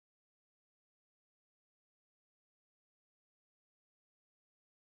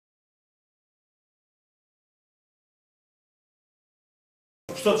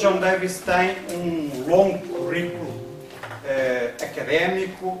professor John Davis tem um longo currículo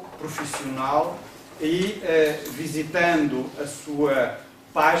académico, profissional, e visitando a sua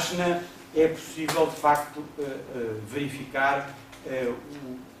página é possível de facto verificar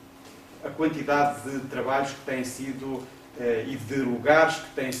a quantidade de trabalhos que têm sido e de lugares que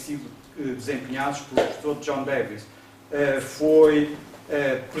têm sido desempenhados pelo professor John Davis. Foi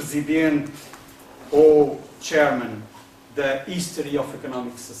presidente ou chairman da History of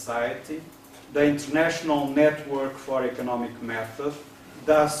Economic Society, da International Network for Economic Method,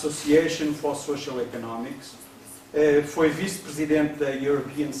 da Association for Social Economics, foi vice-presidente da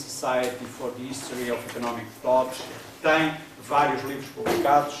European Society for the History of Economic Thought, tem vários livros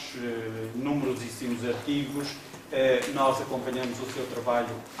publicados, numerosíssimos artigos, nós acompanhamos o seu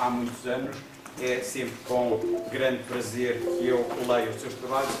trabalho há muitos anos, é sempre com grande prazer que eu leio os seus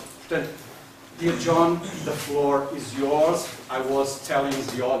trabalhos. Portanto, dear John, the floor is yours. I was telling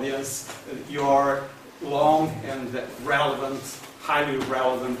the audience your long and relevant, highly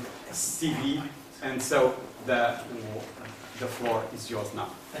relevant CV, and so the floor is yours now.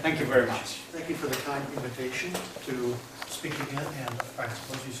 Thank you very much. Thank you for the kind invitation to speak again, and I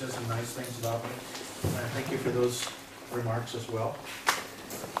suppose you said some nice things about me. Thank you for those remarks as well.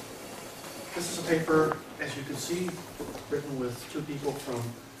 This is a paper, as you can see, written with two people from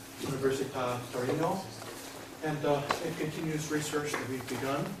Università Torino, and it continues research that we've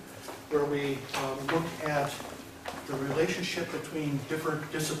begun, where we look at the relationship between different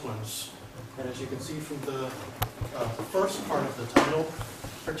disciplines. And as you can see from the first part of the title,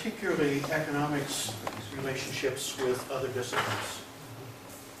 particularly economics relationships with other disciplines.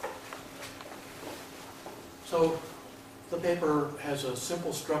 So the paper has a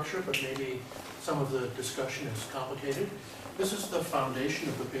simple structure, but maybe some of the discussion is complicated. This is the foundation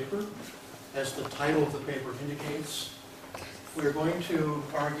of the paper. As the title of the paper indicates, we're going to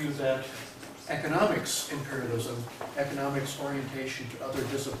argue that economics imperialism, economics orientation to other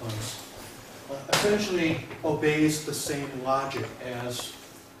disciplines, essentially obeys the same logic as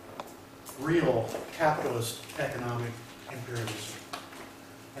real capitalist economic imperialism.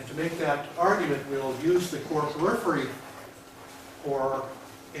 And to make that argument, we'll use the core-periphery, or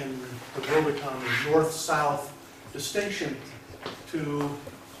in the world economy, north-south distinction, to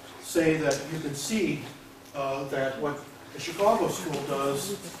say that you can see that what the Chicago School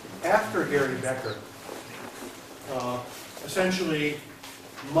does after Gary Becker essentially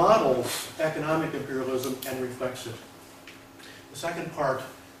models economic imperialism and reflects it. The second part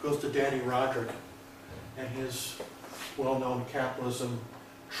goes to Danny Rodrik and his well-known capitalism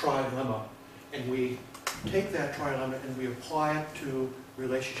trilemma, and we take that trilemma and we apply it to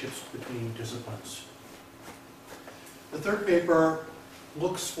relationships between disciplines. The third paper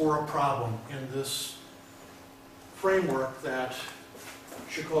looks for a problem in this framework that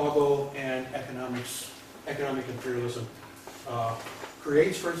Chicago and economic imperialism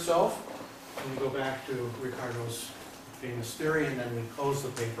creates for itself. And we go back to Ricardo's famous theory, and then we close the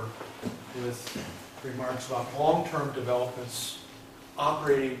paper with remarks about long-term developments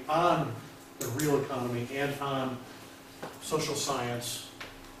operating on the real economy and on social science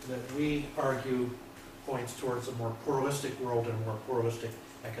that we argue points towards a more pluralistic world and more pluralistic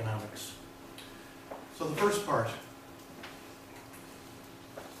economics. So the first part,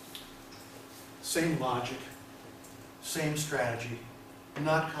 same logic, same strategy,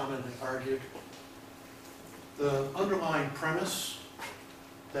 not commonly argued. The underlying premise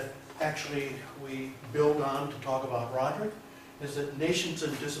that actually we build on to talk about Rodrik is that nations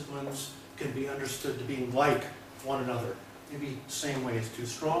and disciplines can be understood to be like one another. Maybe same way is too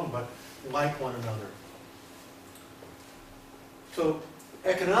strong, but like one another. So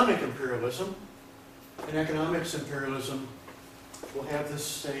economic imperialism and economics imperialism will have this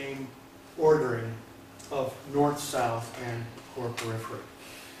same ordering of north-south and core-periphery.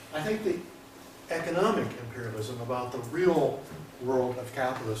 I think the economic imperialism about the real world of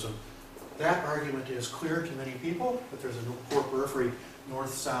capitalism, that argument is clear to many people, that there's a core-periphery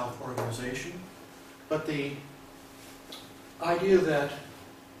north-south organization. But the idea that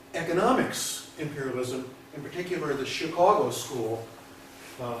economics imperialism, in particular the Chicago School,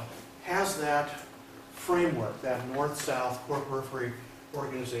 has that framework, that north-south core-periphery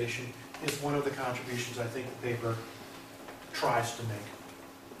organization, is one of the contributions I think the paper tries to make.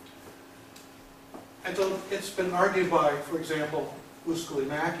 And so it's been argued by, for example,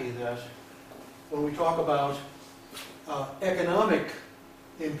 Uskolimaki, that when we talk about economic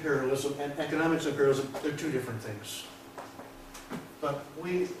imperialism and economics imperialism, they're two different things. But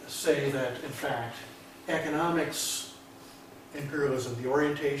we say that, in fact, economics imperialism, the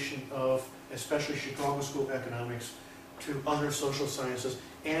orientation of especially Chicago School economics to other social sciences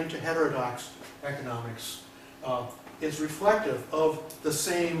and to heterodox economics is reflective of the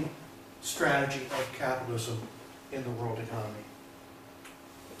same strategy of capitalism in the world economy.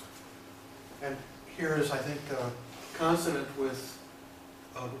 And here is, I think, consonant with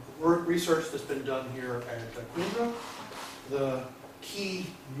research that's been done here at Coimbra, the key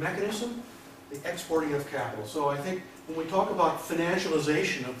mechanism, the exporting of capital. So I think when we talk about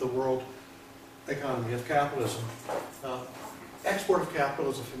financialization of the world economy, of capitalism, export of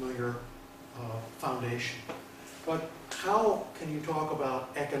capital is a familiar foundation. But how can you talk about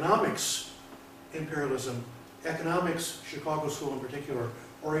economics imperialism, economics, Chicago School in particular,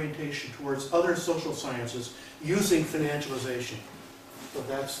 orientation towards other social sciences using financialization? So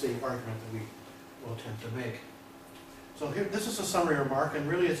that's the argument that we will attempt to make. So here, this is a summary remark, and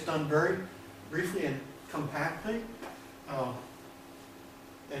really it's done very briefly and compactly.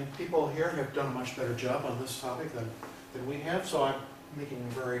 And people here have done a much better job on this topic than we have, so I'm making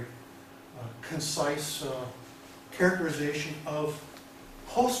a very concise characterization of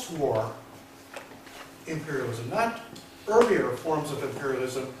post-war imperialism, not earlier forms of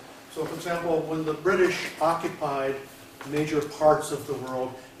imperialism. So, for example, when the British occupied major parts of the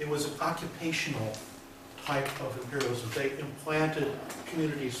world, it was an occupational type of imperialism. They implanted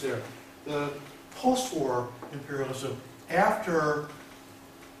communities there. The post-war imperialism, after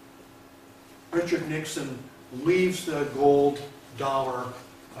Richard Nixon leaves the gold dollar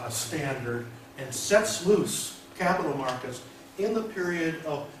standard and sets loose capital markets in the period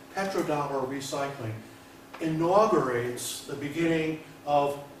of petrodollar recycling, inaugurates the beginning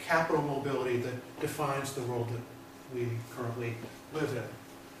of capital mobility that defines the world that we currently live in.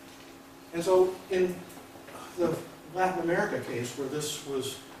 And so in the Latin America case, where this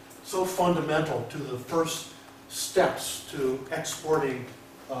was so fundamental to the first steps to exporting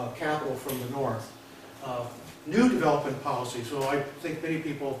capital from the north, new development policy. So I think many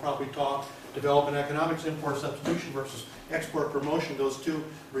people probably talk development economics, import substitution versus export promotion, those two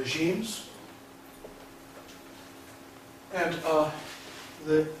regimes. And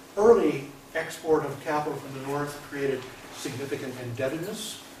the early export of capital from the north created significant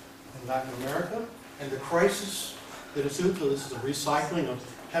indebtedness in Latin America, and the crisis that ensued, so this is the recycling of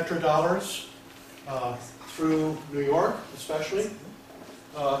petrodollars through New York especially,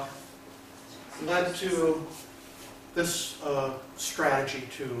 led to this strategy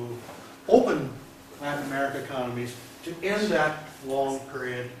to open Latin American economies to end that long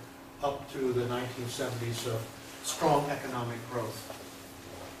period up to the 1970s of strong economic growth.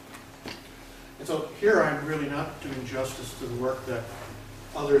 And so here I'm really not doing justice to the work that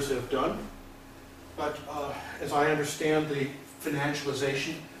others have done, but as I understand the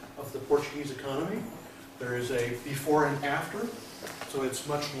financialization of the Portuguese economy, there is a before and after, so it's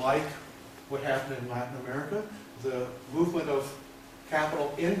much like what happened in Latin America. The movement of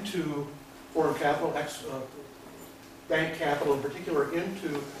capital into foreign capital, bank capital in particular,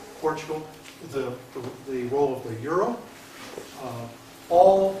 into Portugal, the role of the euro,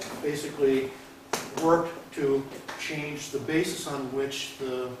 all basically worked to change the basis on which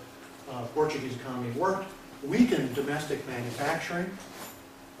the Portuguese economy worked, weakened domestic manufacturing,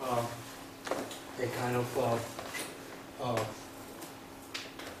 a kind of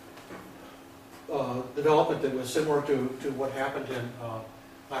development that was similar to what happened in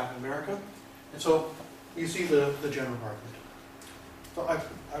Latin America. And so you see the general argument. So I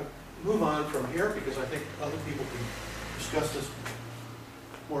move on from here because I think other people can discuss this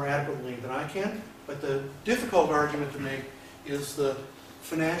more adequately than I can. But the difficult argument to make is the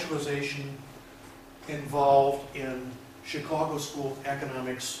financialization involved in Chicago School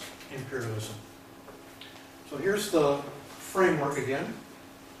economics imperialism. So here's the framework again.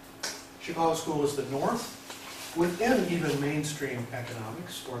 Chicago School is the north, within even mainstream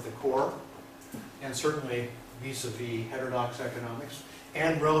economics, or the core, and certainly vis-a-vis heterodox economics,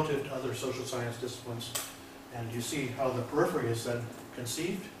 and relative to other social science disciplines. And you see how the periphery is then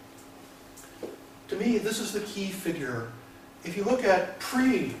conceived. To me, this is the key figure. If you look at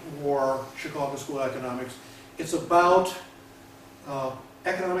pre-war Chicago School economics, it's about,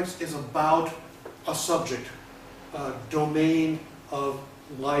 economics is about a subject, a domain of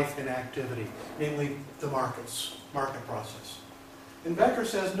life and activity, namely the markets, market process. And Becker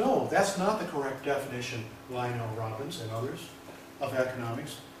says, no, that's not the correct definition, Lionel Robbins and others, of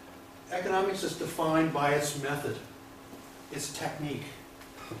economics. Economics is defined by its method, its technique,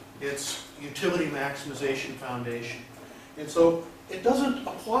 its utility maximization foundation. And so it doesn't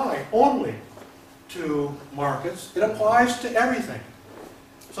apply only to markets, it applies to everything.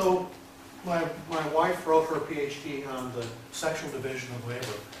 So my wife wrote her PhD on the sexual division of labor,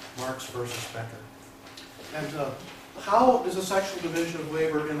 Marx versus Becker. And How does the sexual division of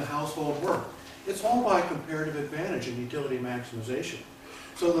labor in the household work? It's all by comparative advantage and utility maximization.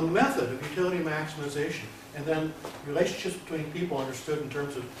 So the method of utility maximization and then relationships between people understood in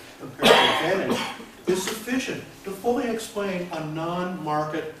terms of comparative advantage is sufficient to fully explain a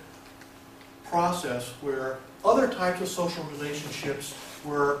non-market process where other types of social relationships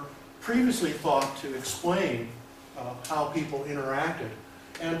were previously thought to explain how people interacted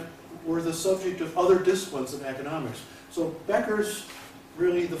and were the subject of other disciplines in economics. So Becker's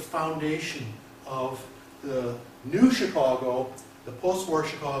really the foundation of the new Chicago, the post-war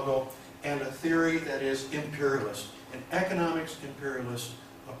Chicago, and a theory that is imperialist, an economics imperialist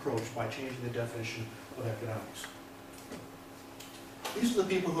approach by changing the definition of economics. These are the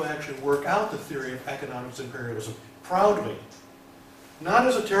people who actually work out the theory of economics imperialism proudly. Not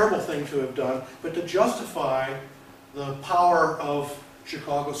as a terrible thing to have done, but to justify the power of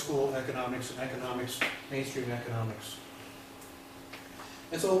Chicago School of Economics and economics, mainstream economics.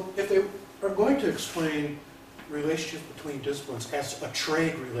 And so if they are going to explain relationships between disciplines as a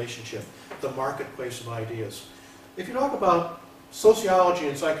trade relationship, the marketplace of ideas. If you talk about sociology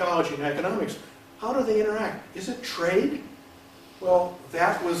and psychology and economics, how do they interact? Is it trade? Well,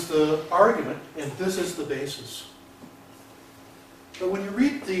 that was the argument, and this is the basis. So when you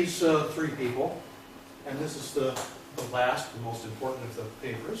read these three people, and this is the last, the most important of the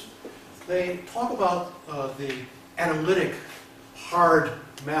papers, they talk about the analytic, hard,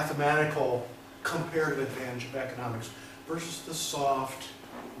 mathematical, comparative advantage of economics versus the soft,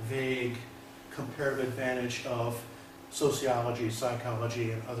 vague, comparative advantage of sociology,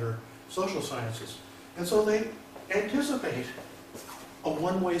 psychology, and other social sciences. And so they anticipate a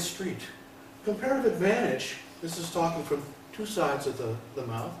one-way street. Comparative advantage, this is talking from two sides of the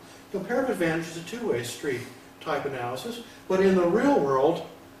mouth. Comparative advantage is a two-way street type analysis, but in the real world,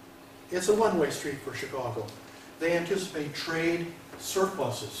 it's a one-way street for Chicago. They anticipate trade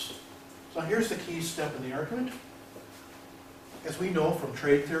surpluses. So here's the key step in the argument. As we know from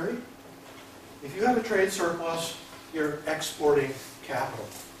trade theory, if you have a trade surplus, you're exporting capital.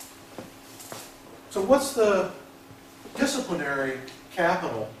 So what's the disciplinary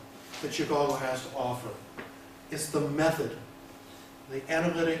capital that Chicago has to offer? It's the method, the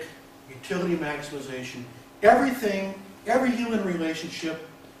analytic, utility maximization. Everything, every human relationship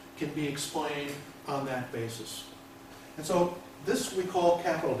can be explained on that basis. And so this we call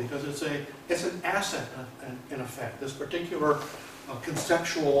capital because it's an asset in effect. This particular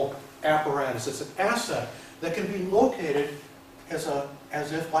conceptual apparatus, it's an asset that can be located as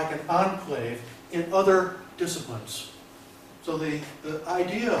if like an enclave in other disciplines. So the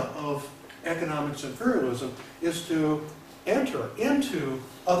idea of economics imperialism is to enter into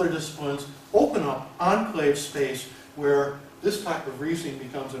other disciplines, open up enclave space where this type of reasoning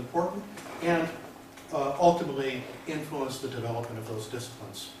becomes important and ultimately influence the development of those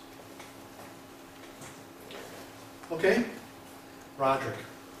disciplines. Okay, Rodrik.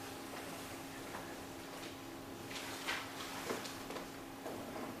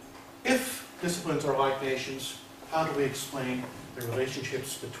 If disciplines are like nations, how do we explain the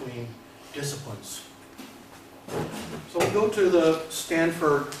relationships between disciplines? So we go to the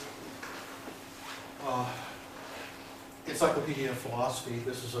Stanford Encyclopedia of Philosophy.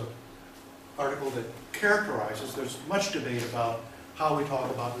 This is an article that characterizes, there's much debate about how we talk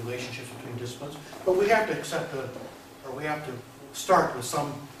about relationships between disciplines, but we have to accept we have to start with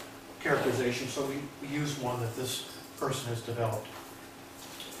some characterization, so we use one that this person has developed.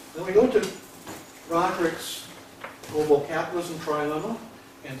 Then we go to Rodrik's global capitalism trilemma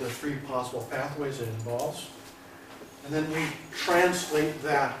and the three possible pathways it involves. And then we translate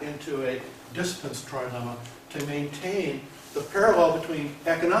that into a disciplines trilemma to maintain the parallel between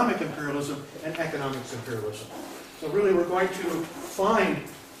economic imperialism and economics imperialism. So really we're going to find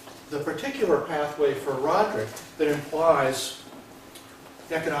the particular pathway for Rodrik that implies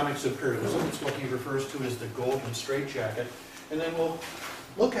economics imperialism. It's what he refers to as the Golden Straitjacket. And then we'll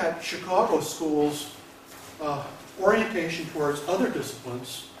look at Chicago School's orientation towards other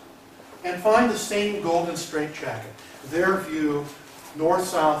disciplines and find the same Golden Straitjacket. Their view,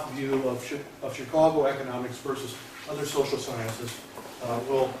 north-south view of Chicago economics versus other social sciences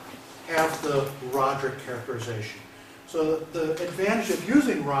will have the Rodrik characterization. So the advantage of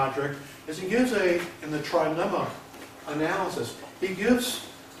using Rodrik is he gives in the trilemma analysis, he gives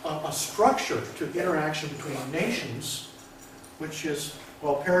a structure to interaction between nations, which is,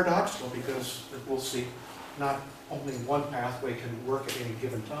 well, paradoxical because we'll see not only one pathway can work at any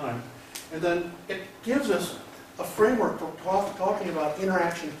given time. And then it gives us a framework for talking about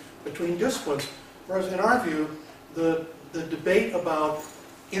interaction between disciplines, whereas in our view, the debate about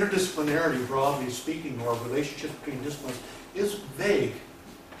interdisciplinarity, broadly speaking, or relationship between disciplines, is vague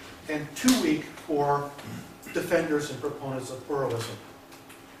and too weak for defenders and proponents of pluralism.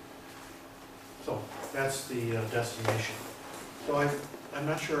 So that's the destination. So I'm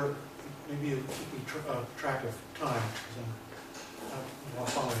not sure, maybe you keep me track of time, because I'm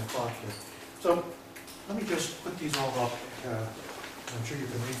following the clock here. So let me just put these all up. I'm sure you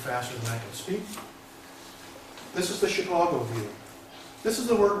can read faster than I can speak. This is the Chicago view. This is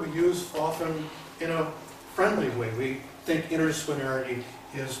the word we use often in a friendly way. We think interdisciplinarity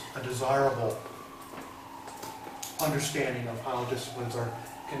is a desirable understanding of how disciplines are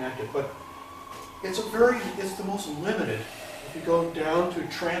connected. But it's the most limited. If you go down to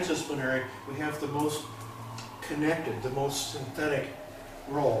transdisciplinary, we have the most connected, the most synthetic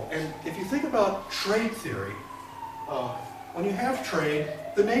role. And if you think about trade theory, when you have trade,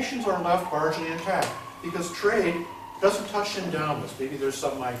 the nations are left largely intact because trade doesn't touch endowments. Maybe there's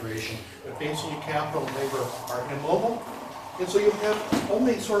some migration, but basically capital and labor are immobile. And so you have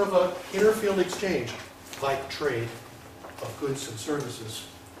only sort of an interfield exchange, like trade of goods and services.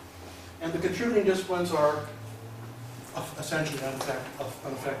 And the contributing disciplines are essentially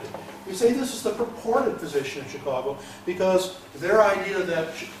unaffected. We say this is the purported position in Chicago because their idea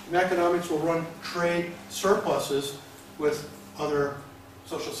that economics will run trade surpluses with other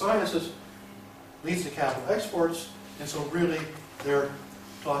social sciences leads to capital exports, and so really they're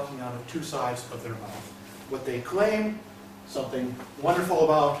talking out of two sides of their mouth. What they claim, something wonderful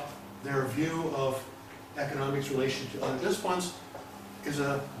about their view of economics' relation to other disciplines, is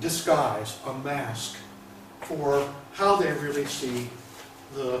a disguise, a mask for how they really see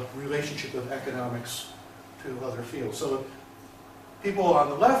the relationship of economics to other fields. So people on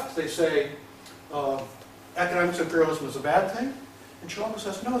the left, they say economics imperialism is a bad thing, and Chicago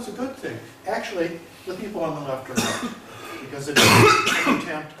says, no, it's a good thing. Actually, the people on the left are right, because it's an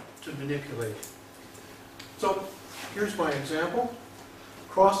attempt to manipulate. So here's my example.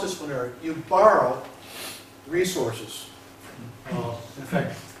 Cross-disciplinary. You borrow resources, in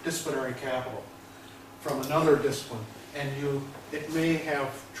fact, disciplinary capital, from another discipline, and it may have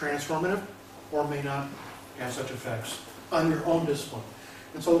transformative or may not have such effects on your own discipline.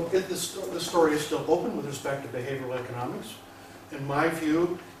 And so the story is still open with respect to behavioral economics. In my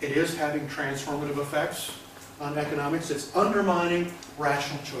view, it is having transformative effects on economics. It's undermining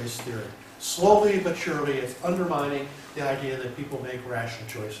rational choice theory. Slowly but surely, it's undermining the idea that people make rational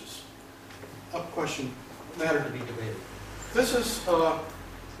choices. A question, matter to be debated. This is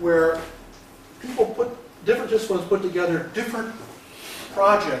where different disciplines put together different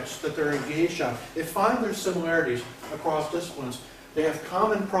projects that they're engaged on. They find their similarities across disciplines. They have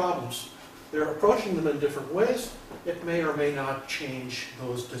common problems. They're approaching them in different ways. It may or may not change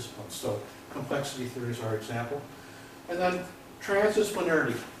those disciplines. So complexity theory is our example. And then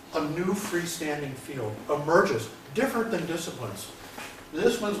transdisciplinarity, a new freestanding field, emerges, different than disciplines. The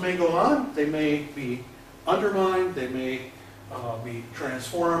disciplines may go on, they may be undermined, they may be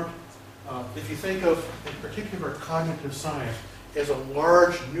transformed. If you think of, in particular, cognitive science as a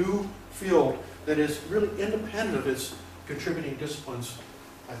large new field that is really independent of its contributing disciplines,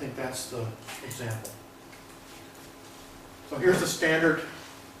 I think that's the example. So here's the standard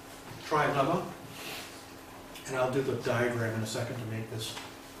trilemma, and I'll do the diagram in a second to make this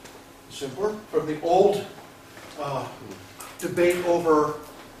simpler. From the old debate over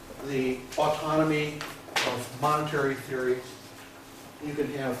the autonomy of monetary theory, you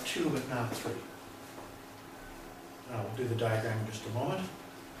can have two but not three. I'll do the diagram in just a moment.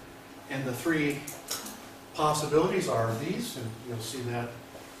 And the three possibilities are these, and you'll see that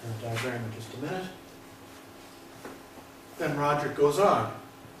in the diagram in just a minute. Then Rodrik goes on.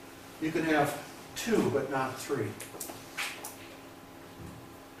 You can have two but not three.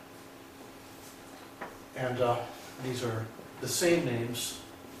 And these are the same names,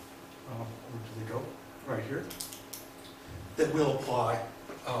 where do they go? Right here, that will apply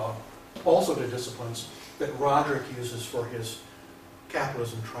also to disciplines that Rodrik uses for his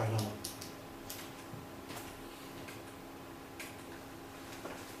capitalism trilemma.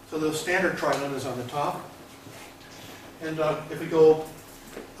 So the standard trilemma is on the top. And if we go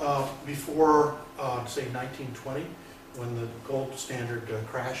before, say, 1920, when the gold standard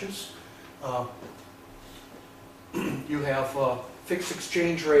crashes, you have fixed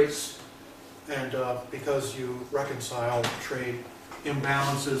exchange rates, and because you reconcile trade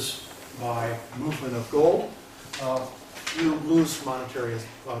imbalances by movement of gold, you lose monetary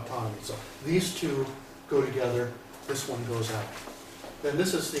autonomy. So these two go together, this one goes out. Then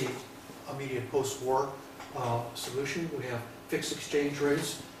this is the immediate post-war solution. We have fixed exchange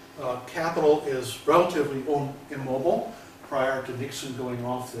rates. Capital is relatively immobile. prior to Nixon going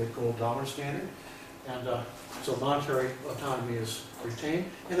off the gold dollar standard. And so monetary autonomy is retained.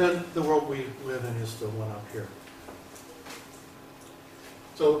 And then the world we live in is the one up here.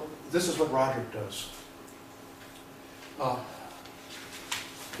 So this is what Rodrik does.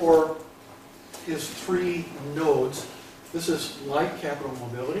 For his 3 nodes, this is light capital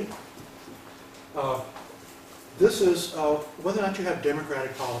mobility. This is whether or not you have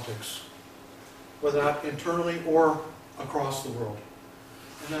democratic politics, whether or not internally or across the world.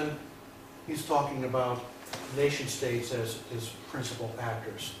 And then he's talking about nation states as his principal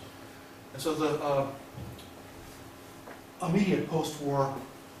actors. And so the immediate post-war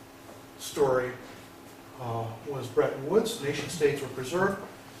story was Bretton Woods. Nation states were preserved.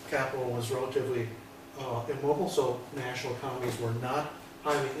 Capital was relatively immobile, so national economies were not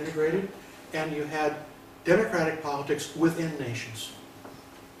highly integrated. And you had democratic politics within nations.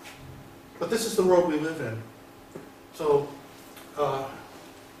 But this is the world we live in. So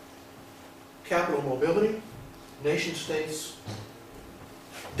capital mobility, nation states,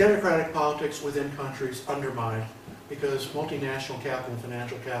 democratic politics within countries undermined because multinational capital and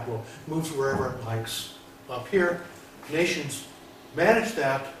financial capital moves wherever it likes. Up here, nations manage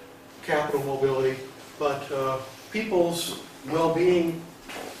that capital mobility, but people's well-being,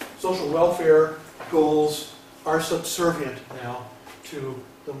 social welfare goals are subservient now to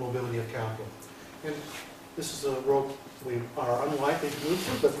the mobility of capital. And this is a world we are unlikely to move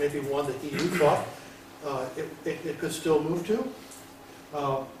to, but maybe one that EU thought it could still move to.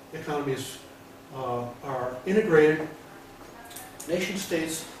 Economies are integrated. Nation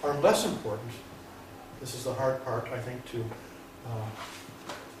states are less important. This is the hard part, I think, to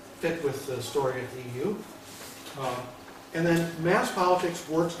fit with the story of the EU. And then mass politics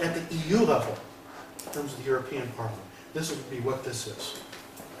works at the EU level in terms of the European Parliament. This would be what this is.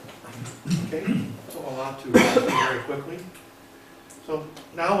 Okay, so a lot to do very quickly. So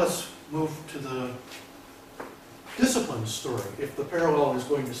now let's move to the discipline story. If the parallel is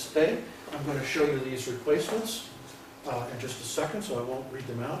going to stay, I'm going to show you these replacements in just a second, so I won't read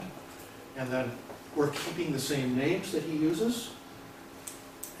them out. And then we're keeping the same names that he uses.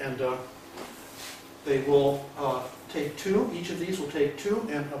 And they will take 2. Each of these will take 2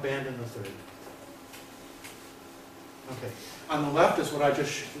 and abandon the 3rd. Okay. On the left is what I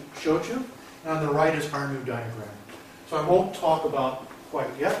just showed you, and on the right is our new diagram. So I won't talk about quite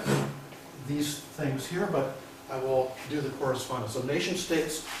yet these things here, but I will do the correspondence. So nation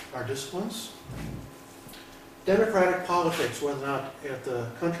states are disciplines. Democratic politics, whether or not at the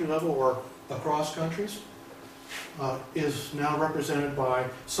country level or across countries, is now represented by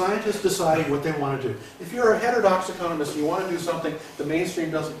scientists deciding what they want to do. If you're a heterodox economist and you want to do something the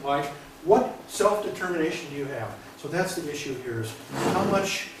mainstream doesn't like, what self-determination do you have? So that's the issue here, is how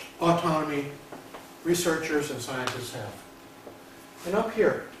much autonomy researchers and scientists have. And up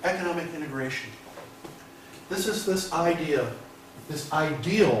here, economic integration. This is this idea, this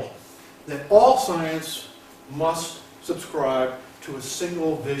ideal that all science must subscribe to a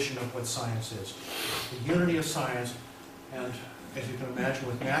single vision of what science is. The unity of science, and as you can imagine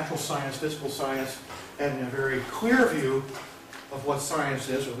with natural science, physical science, having a very clear view of what science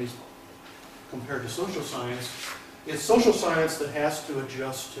is, or at least compared to social science, it's social science that has to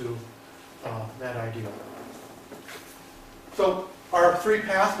adjust to that ideal. So our 3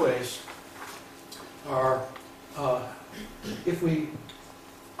 pathways are, if we,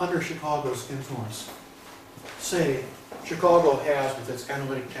 under Chicago's influence, say Chicago has, with its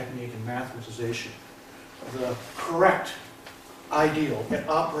analytic technique and mathematization, the correct ideal. It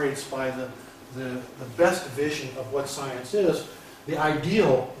operates by the best vision of what science is, the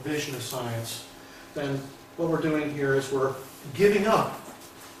ideal vision of science. Then what we're doing here is we're giving up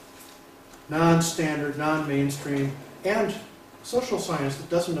non-standard, non-mainstream, and social science that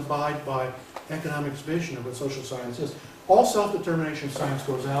doesn't abide by economics' vision of what social science is. All self-determination science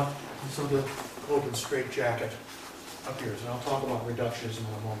goes out, and so the Golden Straitjacket appears. And I'll talk about reductionism in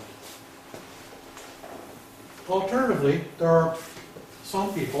a moment. Alternatively, there are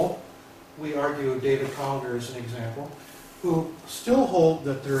some people, we argue David Calder is an example, who still hold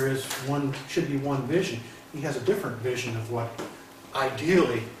that there is should be one vision. He has a different vision of what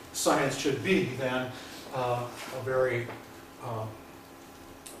ideally science should be than a very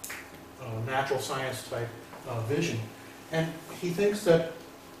natural science type vision. And he thinks that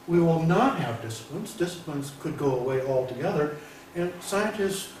we will not have disciplines. Disciplines could go away altogether, and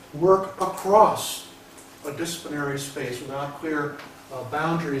scientists work across a disciplinary space without clear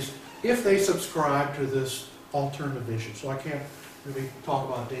boundaries if they subscribe to this alternative vision. So I can't really talk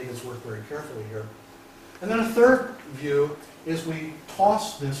about David's work very carefully here. And then a third view is we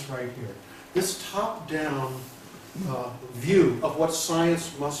toss this right here. This top-down view of what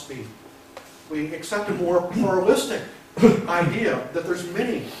science must be. We accept a more pluralistic idea that there's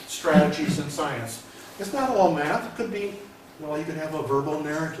many strategies in science. It's not all math. It could be, well, you could have a verbal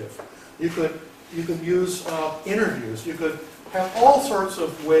narrative. You could use interviews. You could have all sorts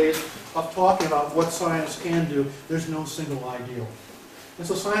of ways of talking about what science can do. There's no single ideal. And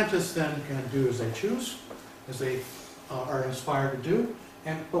so scientists then can do as they choose, as they are inspired to do,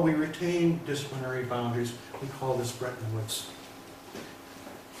 but we retain disciplinary boundaries. We call this Bretton Woods.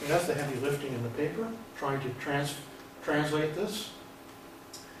 So that's the heavy lifting in the paper, trying to translate this.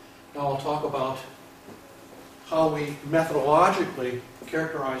 Now I'll talk about how we methodologically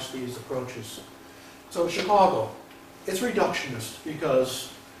characterize these approaches. So Chicago, it's reductionist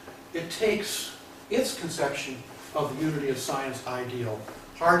because it takes its conception of the unity of science ideal.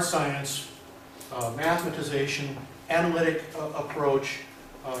 Hard science, mathematization, analytic approach,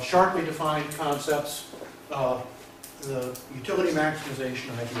 sharply defined concepts, the utility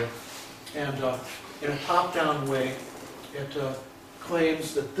maximization idea, and in a top-down way, it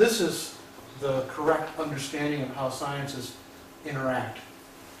claims that this is the correct understanding of how sciences interact.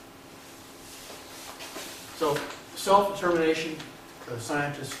 So self-determination,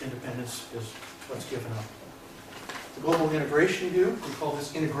 scientist independence is what's given up. The global integration view, we call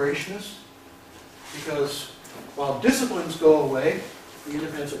this integrationist, because while disciplines go away, the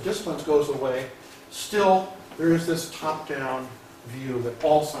independence of disciplines goes away, still there is this top-down view that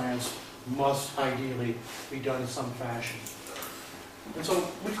all science must ideally be done in some fashion. And so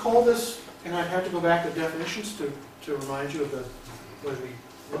we call this, and I'd have to go back to definitions to remind you of the way we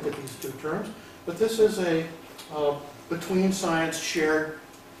look at these two terms, but this is a between science shared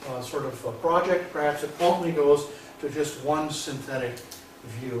sort of a project. Perhaps it ultimately goes to just one synthetic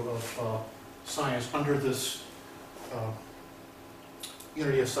view of science under this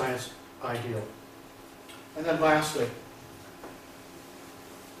unity of science ideal. And then lastly,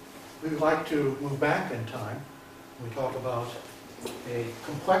 we would like to move back in time. We talk about a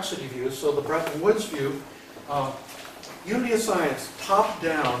complexity view. So the Bretton Woods view, unity of science,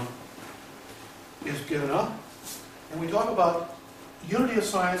 top-down, is given up. And we talk about unity of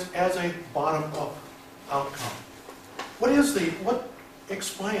science as a bottom-up outcome. What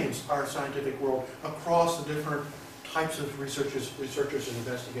explains our scientific world across the different types of researchers and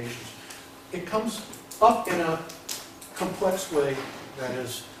investigations? It comes up in a complex way that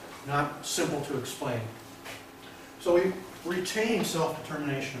is not simple to explain. So we retain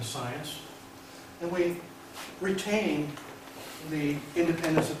self-determination of science, and we retain the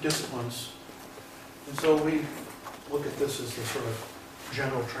independence of disciplines. And so we look at this as the sort of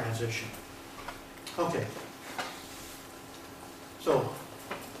general transition. Okay. So,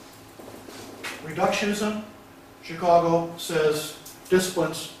 reductionism, Chicago says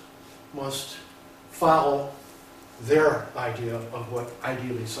disciplines must follow their idea of what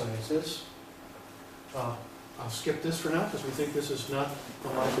ideally science is. I'll skip this for now because we think this is not the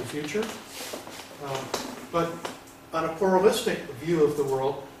likely future. But on a pluralistic view of the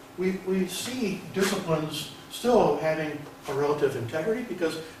world, we see disciplines still having a relative integrity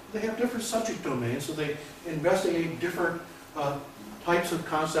because they have different subject domains, so they investigate different types of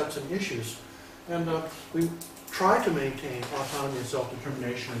concepts and issues. And we try to maintain autonomy and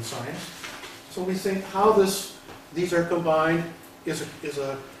self-determination in science. So we think how these are combined is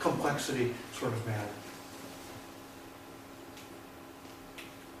a complexity sort of matter.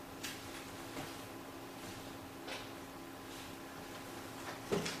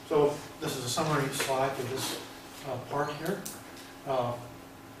 So this is a summary slide for this part here.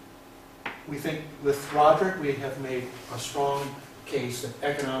 We think with Rodrik we have made a strong case that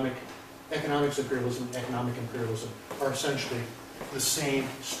economics imperialism and economic imperialism are essentially the same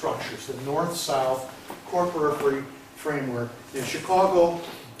structures. The north-south core-periphery framework in Chicago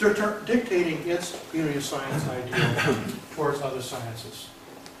dictating its unity of science ideal towards other sciences.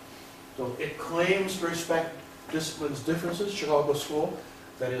 So it claims to respect disciplines' differences, Chicago School.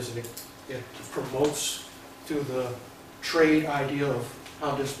 That is, it promotes to the trade idea of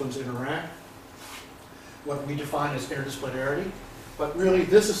how disciplines interact, what we define as interdisciplinarity. But really,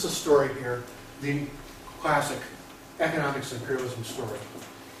 this is the story here, the classic economics imperialism story.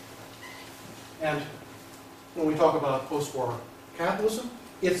 And when we talk about post-war capitalism,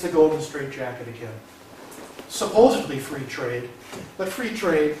 it's the Golden Straitjacket again. Supposedly free trade, but free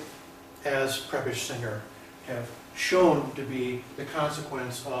trade, as Prebisch Singer have shown to be the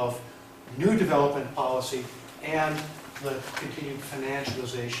consequence of new development policy and the continued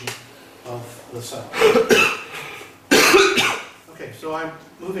financialization of the South. Okay, so I'm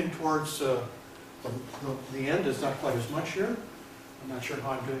moving towards the end. It's not quite as much here. I'm not sure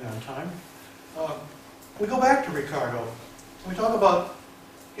how I'm doing on time. We go back to Ricardo. We talk about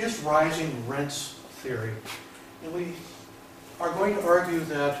his rising rents theory. And we are going to argue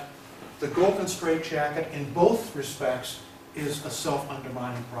that the Golden Straitjacket, in both respects, is a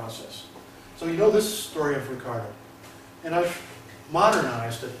self-undermining process. So you know this story of Ricardo. And I've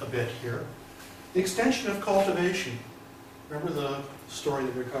modernized it a bit here. The extension of cultivation. Remember the story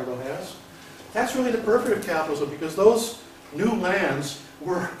that Ricardo has? That's really the periphery of capitalism, because those new lands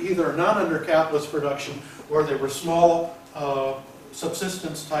were either not under capitalist production or they were small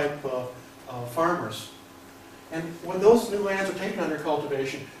subsistence type farmers. And when those new lands are taken under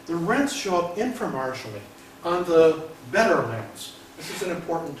cultivation, the rents show up inframarginally on the better lands. This is an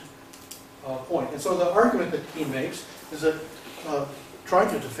important point. And so the argument that he makes is that, trying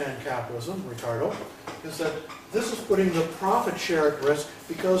to defend capitalism, Ricardo, is that this is putting the profit share at risk,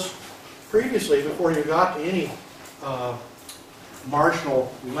 because previously, before you got to any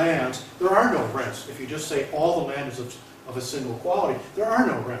marginal lands, there are no rents. If you just say all the land is of a single quality, there are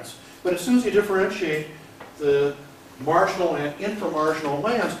no rents. But as soon as you differentiate the marginal and inframarginal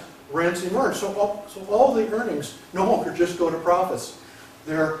lands, rents emerge. So all the earnings no longer just go to profits.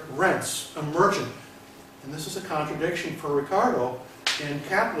 They're rents, emergent. And this is a contradiction for Ricardo in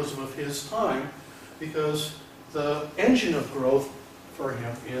capitalism of his time, because the engine of growth for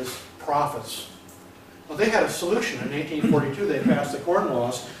him is profits. Well, they had a solution. In 1842, they passed the Corn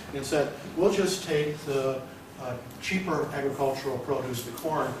Laws and said, we'll just take the cheaper agricultural produce, the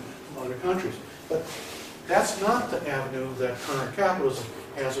corn, from other countries. But that's not the avenue that current capitalism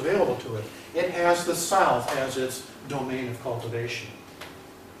has available to it. It has the South as its domain of cultivation.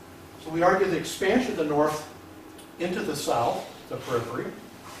 So we argue the expansion of the North into the South, the periphery,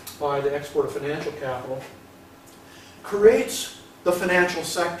 by the export of financial capital, creates the financial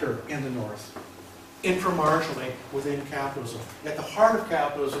sector in the North, inframarginally within capitalism. At the heart of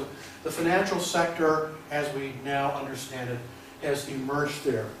capitalism, the financial sector, as we now understand it, has emerged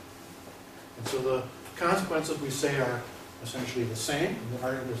there. And so the consequences, we say, are essentially the same. The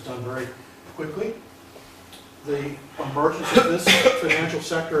argument is done very quickly. The emergence of this financial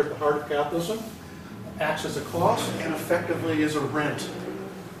sector at the heart of capitalism acts as a cost and effectively is a rent.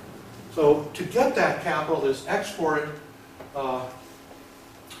 So to get that capital is exported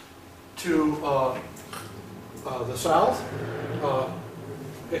to the South.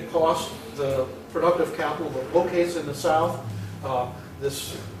 It costs the productive capital that locates in the South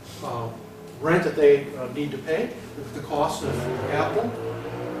this rent that they need to pay, the cost of capital.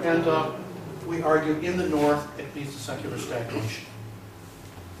 And we argue in the North it leads to secular stagnation.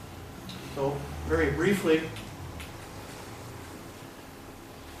 So very briefly,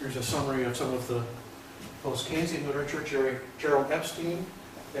 here's a summary of some of the post-Keynesian literature. Gerald Epstein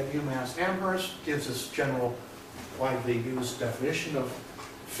at UMass Amherst gives this general, widely used definition of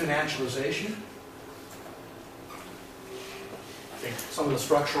financialization. I think some of the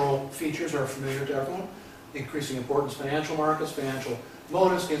structural features are familiar to everyone. Increasing importance, financial markets, financial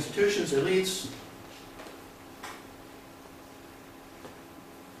motives, institutions, elites.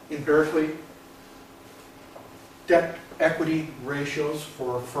 Empirically, debt equity ratios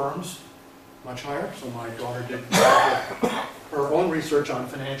for firms much higher. So my daughter did her own research on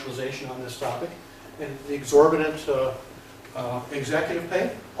financialization on this topic. And the exorbitant executive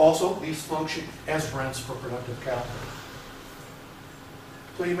pay also these function as rents for productive capital.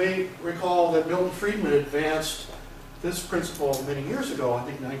 So you may recall that Milton Friedman advanced this principle many years ago, I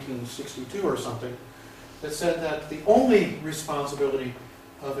think 1962 or something, that said that the only responsibility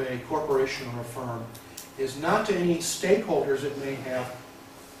of a corporation or a firm is not to any stakeholders it may have,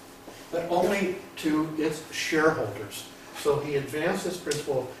 but only to its shareholders. So he advanced this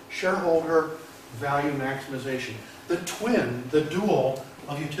principle of shareholder value maximization, the twin, the dual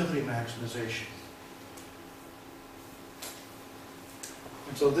of utility maximization.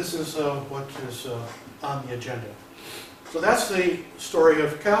 And so this is what is on the agenda. So that's the story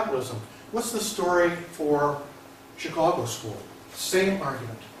of capitalism. What's the story for Chicago School? Same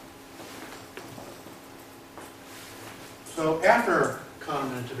argument. So after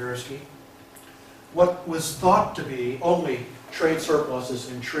Kahneman and Tversky, what was thought to be only trade surpluses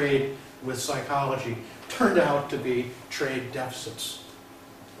and trade with psychology turned out to be trade deficits,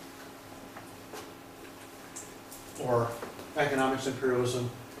 or economics imperialism,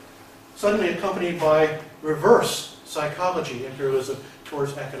 suddenly accompanied by reverse psychology imperialism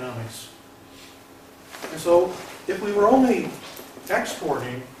towards economics. And so if we were only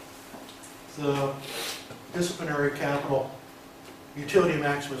exporting the disciplinary capital utility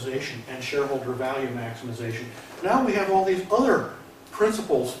maximization and shareholder value maximization, now we have all these other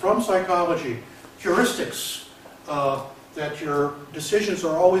principles from psychology, heuristics, that your decisions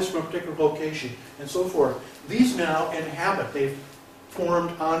are always from a particular location, and so forth. These now inhabit, they've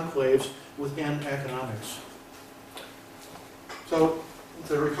formed enclaves within economics. So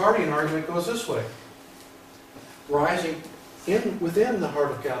the Ricardian argument goes this way. Rising within the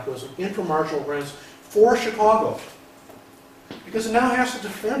heart of capitalism, inframarginal rents for Chicago. Because it now has to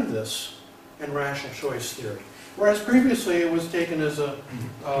defend this in rational choice theory. Whereas previously it was taken as an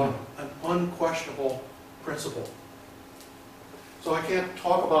unquestionable principle. So I can't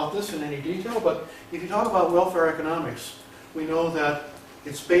talk about this in any detail, but if you talk about welfare economics, we know that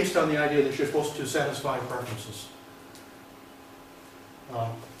it's based on the idea that you're supposed to satisfy preferences.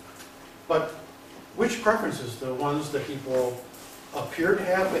 But which preferences? The ones that people appear to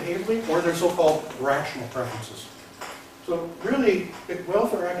have behaviorally, or their so-called rational preferences? So really,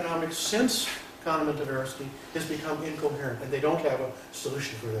 welfare economics, since Kahneman diversity, has become incoherent, and they don't have a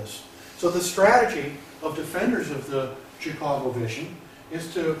solution for this. So the strategy of defenders of the Chicago vision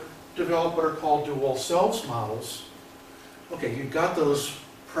is to develop what are called dual selves models. Okay, you've got those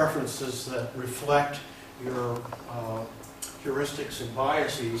preferences that reflect your heuristics and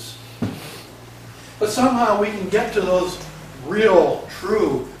biases, but somehow we can get to those real,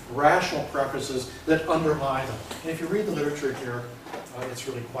 true, rational preferences that underlie them. And if you read the literature here, it's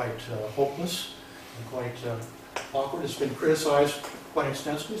really quite hopeless and quite awkward. It's been criticized quite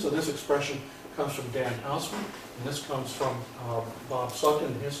extensively. So this expression comes from Dan Hausman, and this comes from Bob Sutton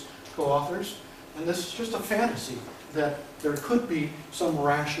and his co-authors. And this is just a fantasy that there could be some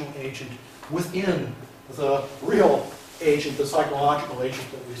rational agent within the real agent, the psychological agent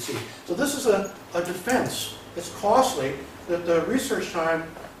that we see. So this is a defense. It's costly that the research time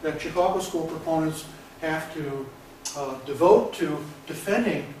that Chicago School proponents have to devote to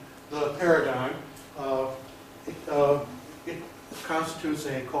defending the paradigm. It constitutes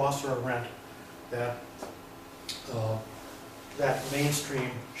a cost or a rent that that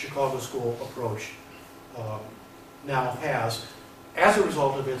mainstream Chicago School approach now has as a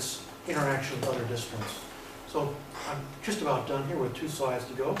result of its interaction with other disciplines. So I'm just about done here with 2 slides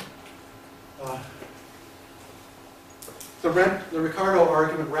to go. The Ricardo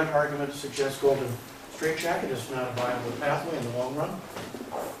argument, rent argument, suggests Golden Straitjacket is not a viable pathway in the long run.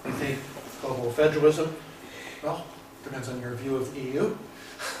 We think global federalism, well, depends on your view of the EU.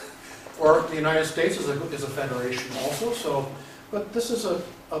 Or the United States is a federation also, so, but this is a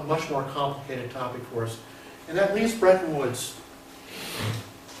much more complicated topic for us. And that leaves Bretton Woods.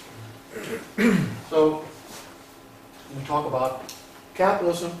 So, when we talk about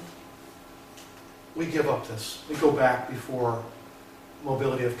capitalism, we give up this. We go back before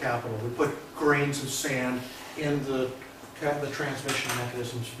mobility of capital. We put grains of sand in the transmission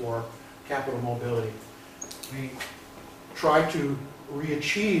mechanisms for capital mobility. We try to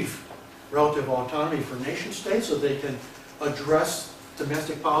re-achieve relative autonomy for nation states so they can address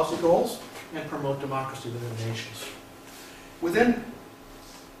domestic policy goals and promote democracy within nations. Within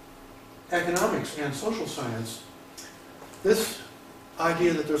economics and social science, this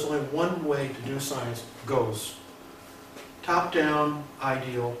idea that there's only one way to do science goes. Top-down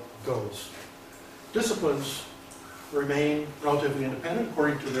ideal goes. Disciplines remain relatively independent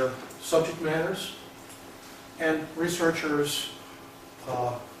according to their subject matters, and researchers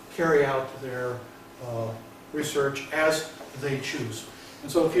carry out their research as they choose.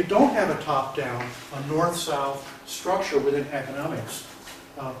 And so if you don't have a top-down, a north-south structure within economics,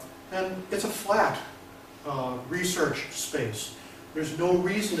 then it's a flat research space. There's no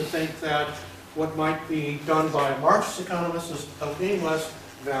reason to think that what might be done by a Marxist economist is of any less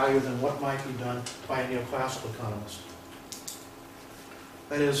value than what might be done by a neoclassical economist.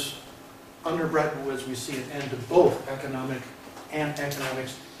 That is, under Bretton Woods, we see an end to both economic and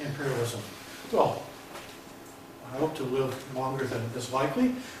economics imperialism. Well, I hope to live longer than is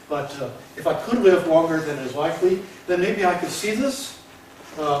likely, but if I could live longer than is likely, then maybe I could see this.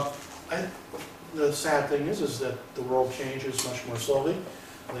 The sad thing is that the world changes much more slowly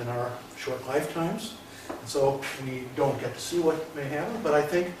than our short lifetimes. And so we don't get to see what may happen, but I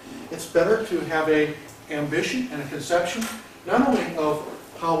think it's better to have an ambition and a conception, not only of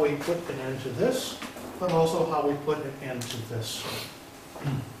how we put an end to this, but also how we put an end to this.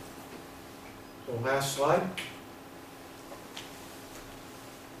 So last slide.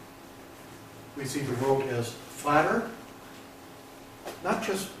 We see the world as flatter, not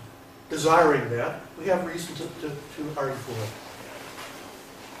just desiring that, we have reason to argue for it.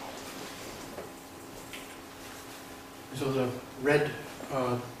 So the red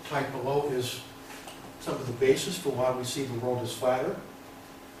type below is some of the basis for why we see the world as flatter.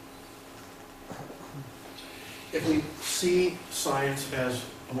 If we see science as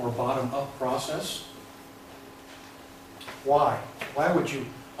a more bottom-up process, Why? Why would you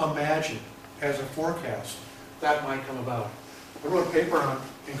imagine as a forecast that might come about? I wrote a paper on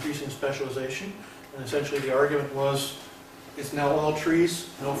increasing specialization, and essentially the argument was, it's now all trees,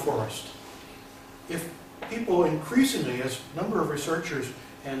 no forest. If people increasingly, as number of researchers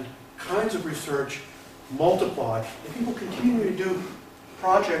and kinds of research multiply, if people continue to do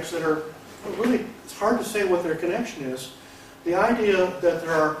projects that are really, it's hard to say what their connection is, the idea that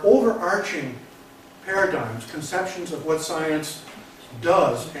there are overarching paradigms, conceptions of what science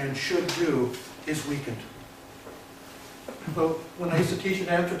does and should do is weakened. So when I used to teach in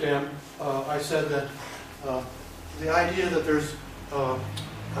Amsterdam, I said that the idea that there's a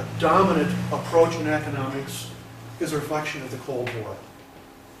dominant approach in economics is a reflection of the Cold War.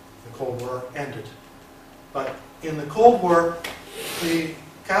 The Cold War ended. But in the Cold War, the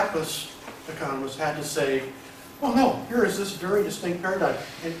capitalist economists had to say, well, no, here is this very distinct paradigm.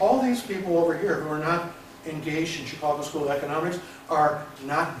 And all these people over here who are not engaged in Chicago School of Economics are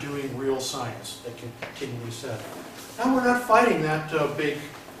not doing real science, they continually said. Now we're not fighting that big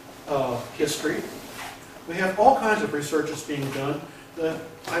history. We have all kinds of research that's being done.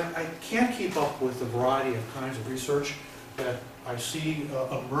 I can't keep up with the variety of kinds of research that I see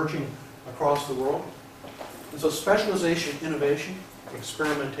emerging across the world. And so specialization, innovation,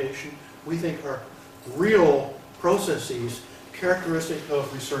 experimentation, we think are real processes characteristic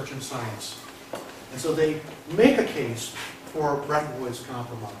of research and science. And so they make a case for Bretton Woods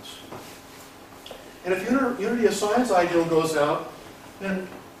compromise. And if unity of science ideal goes out, then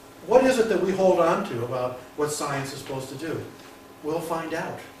what is it that we hold on to about what science is supposed to do? We'll find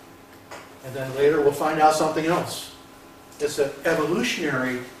out. And then later we'll find out something else. It's an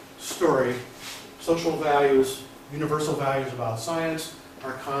evolutionary story. Social values, universal values about science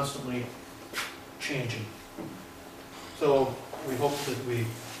are constantly changing. So we hope that we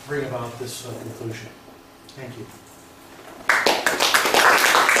bring about this conclusion. Thank you.